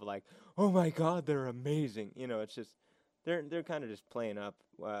level of like, oh my God, they're amazing. You know, it's just. They're kind of just playing up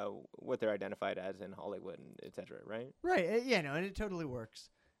what they're identified as in Hollywood and et cetera, right? Right. Yeah. No, and it totally works.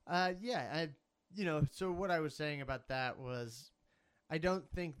 Yeah. So what I was saying about that was, I don't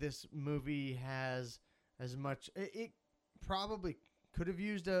think this movie has as much. It probably could have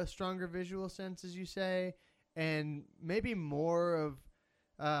used a stronger visual sense, as you say, and maybe more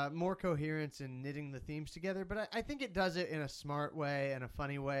coherence in knitting the themes together. But I think it does it in a smart way and a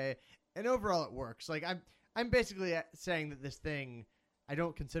funny way, and overall it works. Like I'm basically saying that this thing, I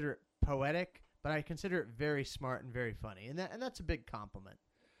don't consider it poetic, but I consider it very smart and very funny, and that's a big compliment.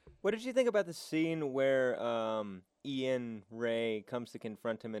 What did you think about the scene where Ian Ray comes to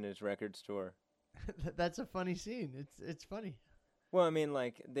confront him in his record store? That's a funny scene. It's funny. Well, I mean,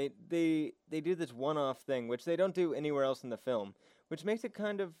 like they do this one-off thing, which they don't do anywhere else in the film, which makes it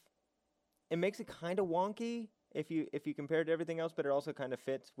kind of wonky if you compare it to everything else, but it also kind of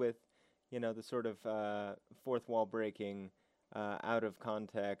fits with, the sort of fourth wall breaking, out of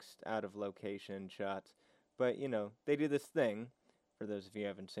context, out of location shots. But they do this thing. For those of you who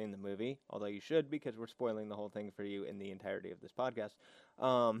haven't seen the movie, although you should, because we're spoiling the whole thing for you in the entirety of this podcast.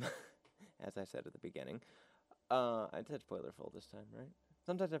 As I said at the beginning. I said spoiler full this time, right?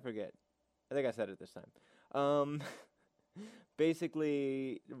 Sometimes I forget. I think I said it this time.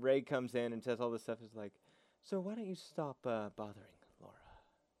 Basically, Ray comes in and says all this stuff. Is like, so why don't you stop bothering Laura?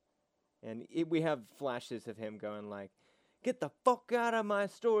 And we have flashes of him going like, get the fuck out of my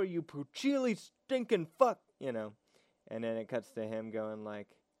store, you Puccilli stinking fuck, And then it cuts to him going like,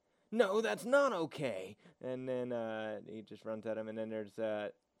 no, that's not okay. And then he just runs at him. And then there's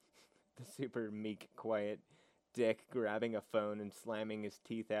the super meek, quiet Dick grabbing a phone and slamming his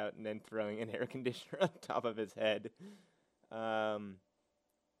teeth out and then throwing an air conditioner on top of his head.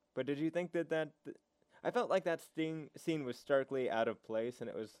 But did you think that I felt like that scene was starkly out of place, and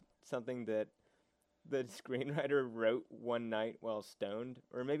it was something that the screenwriter wrote one night while stoned?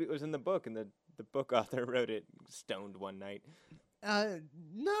 Or maybe it was in the book, and the book author wrote it stoned one night.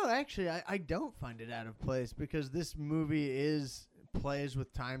 No, actually, I don't find it out of place, because this movie plays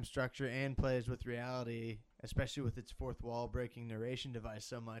with time structure and plays with reality, especially with its fourth wall breaking narration device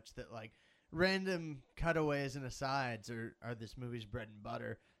so much that like random cutaways and asides are this movie's bread and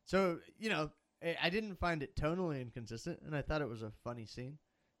butter. So, I didn't find it tonally inconsistent, and I thought it was a funny scene.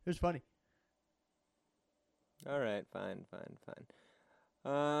 It was funny. All right, fine.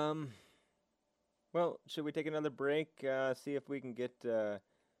 Well, should we take another break, see if we can get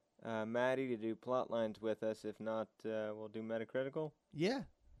Maddie to do plot lines with us? If not, we'll do Metacritical. Yeah.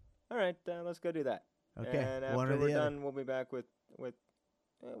 All right, let's go do that. Okay. And after we're done, we'll be back with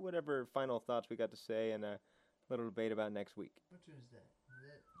whatever final thoughts we got to say and a little debate about next week. Which one is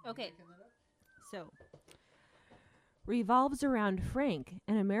that? Okay. So, revolves around Frank,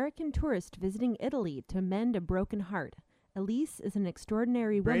 an American tourist visiting Italy to mend a broken heart. Elise is an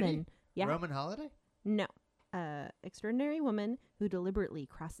extraordinary Brady? woman. Yeah. Roman Holiday? No. Extraordinary woman who deliberately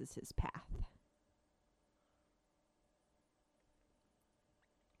crosses his path.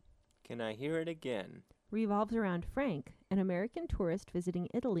 Can I hear it again? Revolves around Frank, an American tourist visiting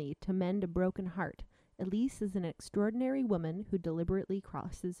Italy to mend a broken heart. Elise is an extraordinary woman who deliberately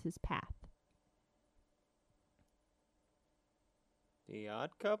crosses his path. The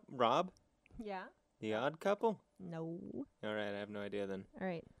Odd Couple? Rob? Yeah. The Odd Couple? No. All right, I have no idea then. All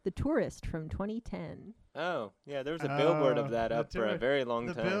right. The Tourist from 2010. Oh, yeah, there was a billboard of that up for a very long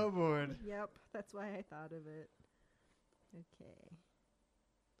the time. The billboard. Yep, that's why I thought of it. Okay.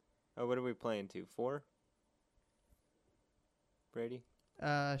 Oh, what are we playing to? 4? Brady?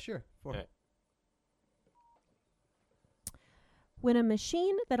 Sure. 4. All right. When a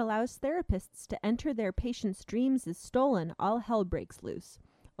machine that allows therapists to enter their patients' dreams is stolen, all hell breaks loose.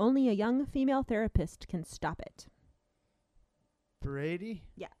 Only a young female therapist can stop it. Brady?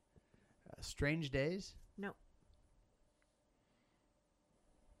 Yeah. Strange Days? No.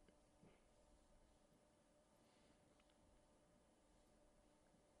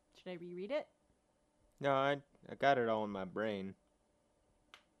 Should I reread it? No, I got it all in my brain.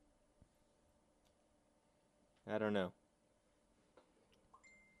 I don't know.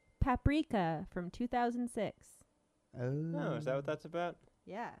 Paprika from 2006. Oh, is that what that's about?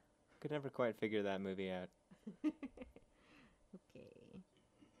 Yeah. Could never quite figure that movie out. Okay.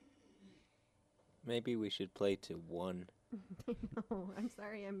 Maybe we should play to 1. No, I'm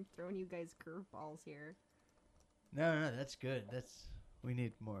sorry I'm throwing you guys curveballs here. No, that's good. We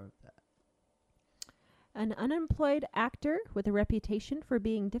need more of that. An unemployed actor with a reputation for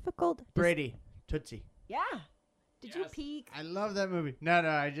being difficult. Brady. Tootsie. Yeah. Did you peek? I love that movie. No,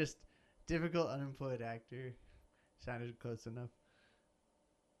 I just... Difficult unemployed actor. Sounded close enough.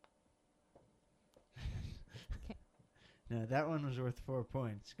 Okay. No, that one was worth 4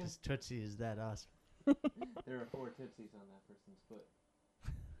 points, because Tootsie is that awesome. There are 4 tootsies on that person's foot.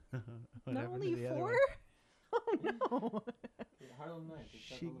 What Not happened only to the other 4? one? Oh no. Harlem Nights.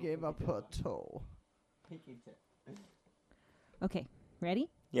 She gave up her toe. Pinky tip. Okay, ready?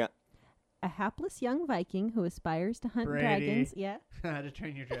 Yeah. a hapless young Viking who aspires to hunt Brady. dragons. Yeah. How to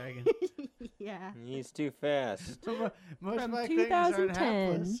Train Your Dragon. Yeah. He's too fast. Most From of my things aren't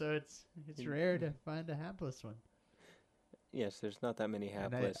 2010. hapless, so it's rare to find a hapless one. Yes, there's not that many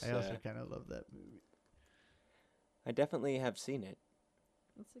And hapless. I also kind of love that movie. I definitely have seen it.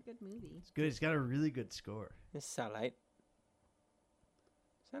 It's a good movie. It's good. It's got a really good score. It's Sunlight.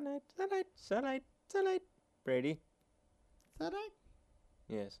 Sunlight, sunlight, sunlight, sunlight. Brady. Is that right?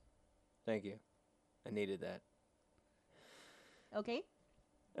 Yes. Thank you. I needed that. Okay.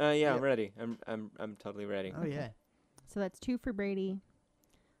 Yeah, Yeah. I'm ready. I'm totally ready. Oh yeah. So that's 2 for Brady.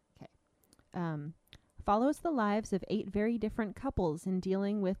 Okay. Follows the lives of 8 very different couples in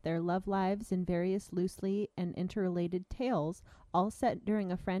dealing with their love lives in various loosely and interrelated tales, all set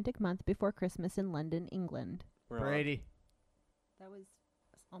during a frantic month before Christmas in London, England. Rob. Brady. That was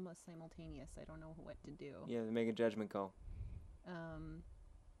almost simultaneous. I don't know what to do. Yeah, make a judgment call. I'm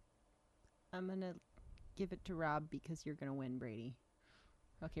going to give it to Rob because you're going to win, Brady.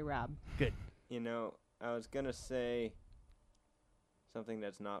 Okay, Rob. Good. You know, I was gonna say something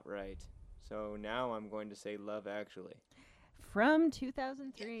that's not right. So now I'm going to say Love Actually. From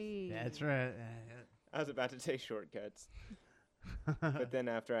 2003. That's right. I was about to say Shortcuts. But then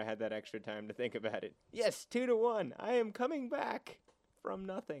after I had that extra time to think about it. Yes, 2-1. I am coming back from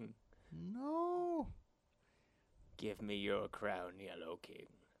nothing. No. Give me your crown, Yellow King.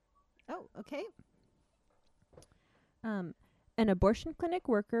 Oh, okay. An abortion clinic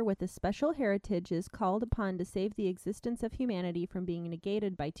worker with a special heritage is called upon to save the existence of humanity from being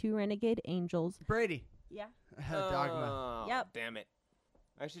negated by 2 renegade angels. Brady. Yeah. Oh, Dogma. Yep. Damn it.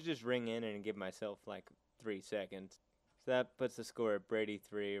 I should just ring in and give myself like 3 seconds. So that puts the score at Brady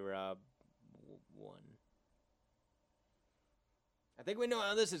 3, Rob 1. I think we know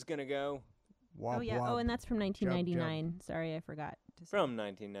how this is going to go. Womp, Oh, yeah. womp. Oh, and that's from Jump, 1999. Sorry, I forgot to say. From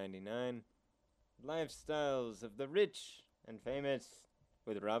 1999, Lifestyles of the Rich and Famous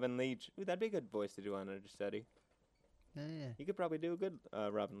with Robin Leach. Ooh, that'd be a good voice to do on Understudy. Yeah. You could probably do a good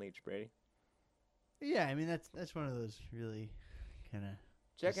Robin Leach, Brady. Yeah, I mean that's one of those really kind of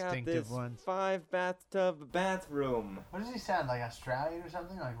Check out distinctive this ones. 5-bathtub bathroom. What does he sound like? Australian or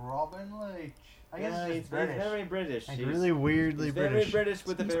something? Like Robin Leach? I guess Yeah, he's he's British. very British. Like He's- really weirdly he's British. very British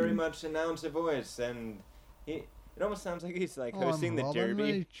with a very much announcer voice, and it almost sounds like he's like hosting the Derby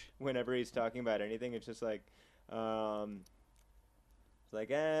Leach. whenever he's talking about anything. It's just like, it's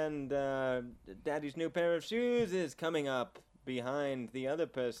like, and Daddy's new pair of shoes is coming up behind the other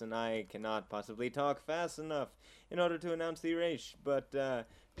person. I cannot possibly talk fast enough in order to announce the race, but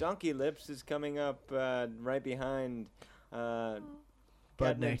Donkey Lips is coming up right behind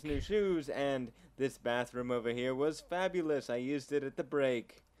Catnip's new shoes, and this bathroom over here was fabulous. I used it at the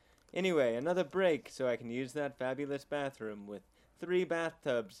break. Anyway, another break so I can use that fabulous bathroom with 3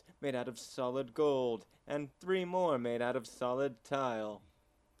 bathtubs made out of solid gold, and 3 more made out of solid tile,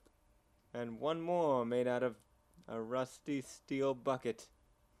 and 1 more made out of a rusty steel bucket.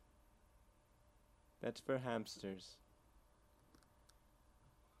 That's for hamsters.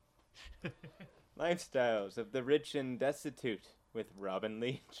 Lifestyles of the Rich and Destitute with Robin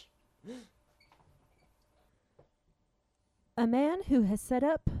Leach. A man who has set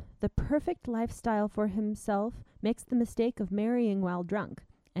up the perfect lifestyle for himself makes the mistake of marrying while drunk,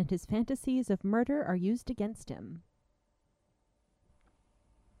 and his fantasies of murder are used against him.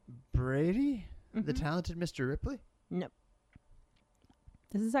 Brady? The Mhm. talented Mr. Ripley? Nope.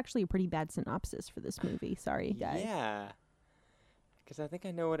 This is actually a pretty bad synopsis for this movie. Sorry, guys. Yeah. Because I think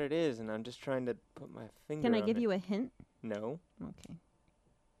I know what it is, and I'm just trying to put my finger Can on I give it. you a hint? No. Okay.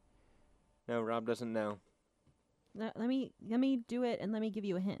 No, Rob doesn't know. Let me do it and let me give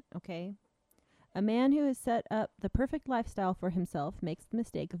you a hint, okay? A man who has set up the perfect lifestyle for himself makes the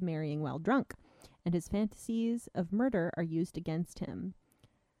mistake of marrying while drunk, and his fantasies of murder are used against him.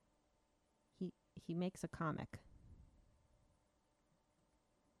 He makes a comic.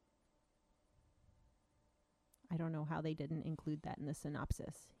 I don't know how they didn't include that in the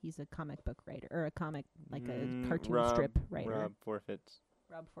synopsis. He's a comic book writer, or a comic, like a cartoon Rob, strip writer. Rob forfeits.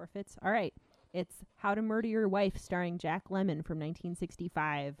 Rob forfeits. All right. It's How to Murder Your Wife, starring Jack Lemmon from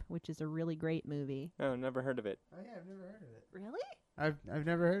 1965, which is a really great movie. Oh, never heard of it. Oh yeah, I've never heard of it. Really? I've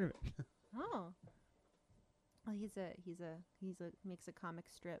never heard of it. Oh. Well, he makes a comic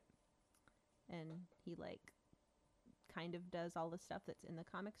strip, and he kind of does all the stuff that's in the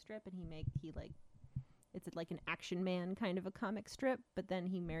comic strip, and it's like an Action Man kind of a comic strip, but then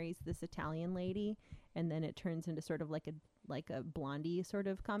he marries this Italian lady, and then it turns into sort of like a Blondie sort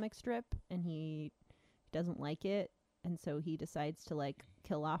of comic strip, and he doesn't like it, and so he decides to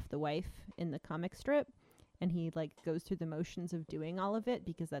kill off the wife in the comic strip, and he like goes through the motions of doing all of it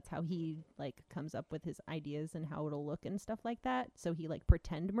because that's how he like comes up with his ideas and how it'll look and stuff like that. So he like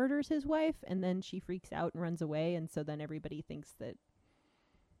pretend murders his wife, and then she freaks out and runs away, and so then everybody thinks that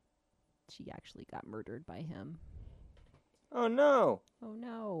she actually got murdered by him. Oh no! Oh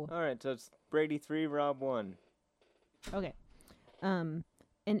no. All right, so it's Brady 3, Rob 1. Okay.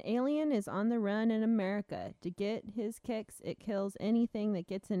 An alien is on the run in America. To get his kicks, it kills anything that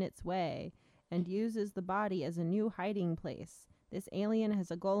gets in its way and uses the body as a new hiding place. This alien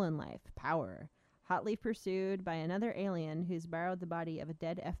has a goal in life, power. Hotly pursued by another alien who's borrowed the body of a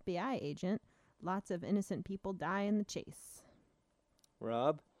dead FBI agent, lots of innocent people die in the chase.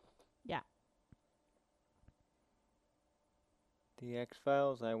 Rob? Yeah. The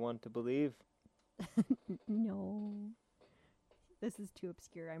X-Files, I want to believe. No. This is too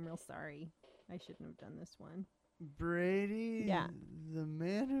obscure. I'm real sorry. I shouldn't have done this one. Brady, Yeah. the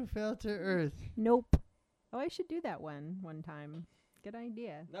man who fell to earth. Nope. Oh, I should do that one time. Good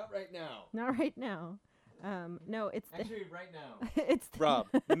idea. Not right now. Not right now. No, it's Actually, right now. it's the Rob,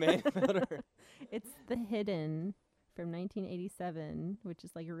 the man who fell to earth. It's The Hidden from 1987, which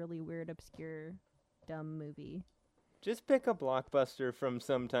is like a really weird, obscure, dumb movie. Just pick a blockbuster from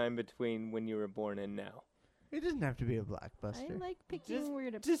some time between when you were born and now. It doesn't have to be a I blockbuster. like picking Just-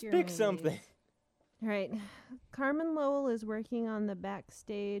 weird, obscure Just pick movies. something. All right. Carmen Lowell is working on the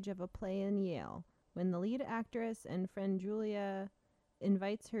backstage of a play in Yale when the lead actress and friend Julia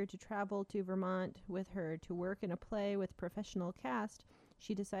invites her to travel to Vermont with her to work in a play with professional cast.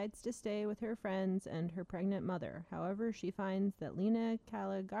 She decides to stay with her friends and her pregnant mother. However, she finds that Lena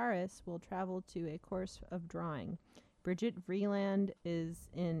Caligaris will travel to a course of drawing. Bridget Vreeland is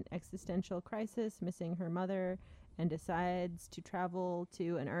in existential crisis, missing her mother, and decides to travel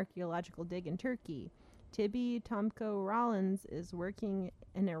to an archaeological dig in Turkey. Tibby Tomko Rollins is working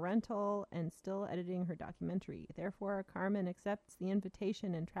in a rental and still editing her documentary. Therefore, Carmen accepts the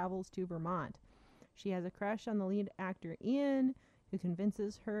invitation and travels to Vermont. She has a crush on the lead actor Ian, who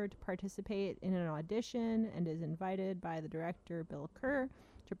convinces her to participate in an audition and is invited by the director Bill Kerr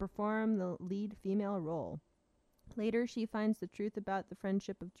to perform the lead female role. Later, she finds the truth about the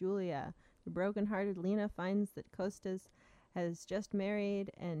friendship of Julia. The broken-hearted Lena finds that Costas has just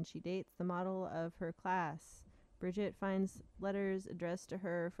married and she dates the model of her class. Bridget finds letters addressed to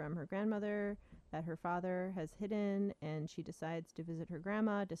her from her grandmother that her father has hidden, and she decides to visit her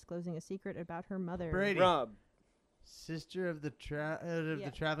grandma, disclosing a secret about her mother. Brady. Rob. Sister of the Yeah.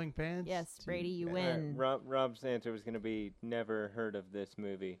 the traveling pants. Yes, to- Brady, you All win. right, Rob's answer was going to be never heard of this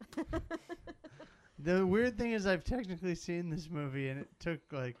movie. The weird thing is, I've technically seen this movie, and it took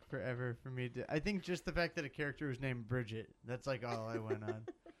like forever for me to. I think just the fact that a character was named Bridget. That's like all I went on.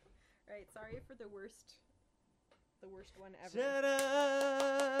 Right, sorry for the worst one ever. Shut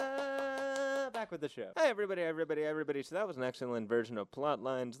up! Back with the show. Hi, everybody. So that was an excellent version of Plot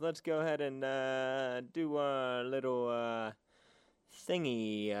Lines. Let's go ahead and do our little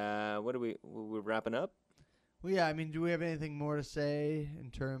thingy. What are we're wrapping up? Well, yeah. I mean, do we have anything more to say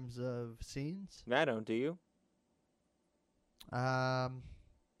in terms of scenes? I don't. Do you?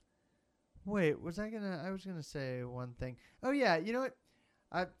 Wait. I was gonna say one thing. Oh yeah. You know what?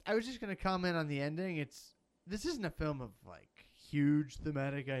 I was just gonna comment on the ending. This isn't a film of like huge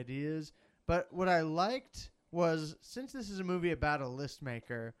thematic ideas, but what I liked was, since this is a movie about a list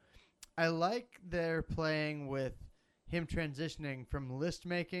maker, I like they're playing with him transitioning from list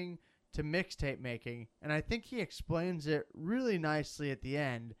making to mixtape making, and I think he explains it really nicely at the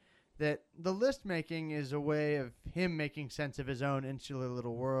end, that the list making is a way of him making sense of his own insular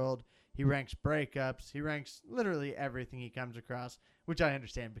little world. He ranks breakups. He ranks literally everything he comes across, which I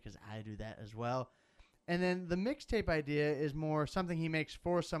understand because I do that as well. And then the mixtape idea is more something he makes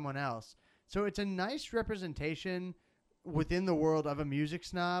for someone else. So it's a nice representation within the world of a music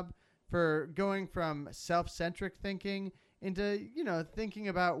snob for going from self-centric thinking into, thinking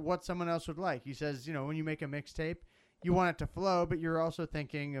about what someone else would like. He says, when you make a mixtape, you want it to flow, but you're also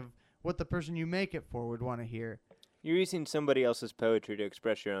thinking of what the person you make it for would want to hear. You're using somebody else's poetry to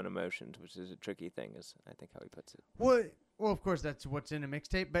express your own emotions, which is a tricky thing, is I think how he puts it. Well, of course, that's what's in a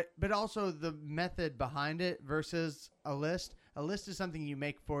mixtape, but also the method behind it versus a list. A list is something you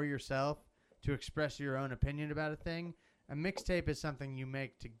make for yourself to express your own opinion about a thing. A mixtape is something you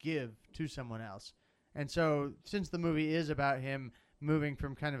make to give to someone else. And so, since the movie is about him moving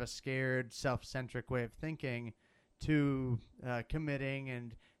from kind of a scared, self-centric way of thinking to committing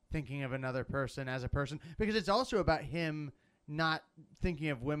and thinking of another person as a person, because it's also about him not thinking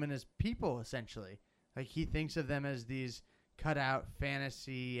of women as people, essentially. Like, he thinks of them as these cut-out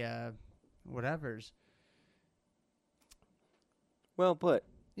fantasy whatevers. Well put.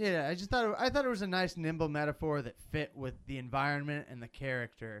 Yeah, I thought it was a nice nimble metaphor that fit with the environment and the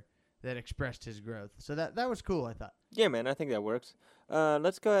character that expressed his growth. So that was cool, I thought. Yeah, man, I think that works.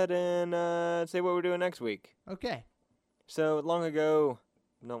 Let's go ahead and say what we're doing next week. Okay. So long ago,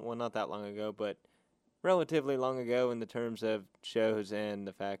 not that long ago, but relatively long ago in the terms of shows and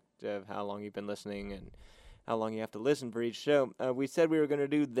the fact of how long you've been listening and how long you have to listen for each show, we said we were going to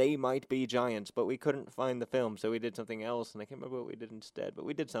do They Might Be Giants, but we couldn't find the film, so we did something else, and I can't remember what we did instead, but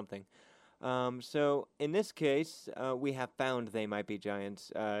we did something. So in this case, we have found They Might Be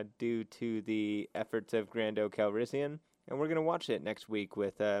Giants due to the efforts of Grando Calrissian, and we're going to watch it next week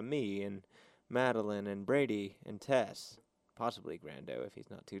with me and Madeline and Brady and Tess, possibly Grando if he's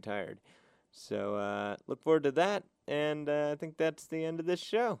not too tired. So look forward to that, and I think that's the end of this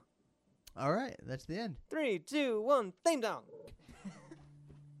show. All right, that's the end. 3, 2, 1, theme song.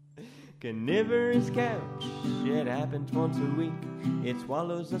 Carnivorous couch, it happens once a week. It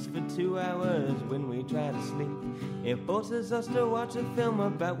swallows us for 2 hours when we try to sleep. It forces us to watch a film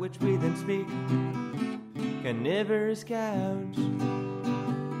about which we then speak. Carnivorous couch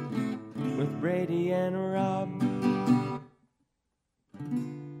with Brady and Rob.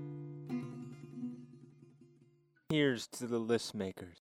 Here's to the list makers.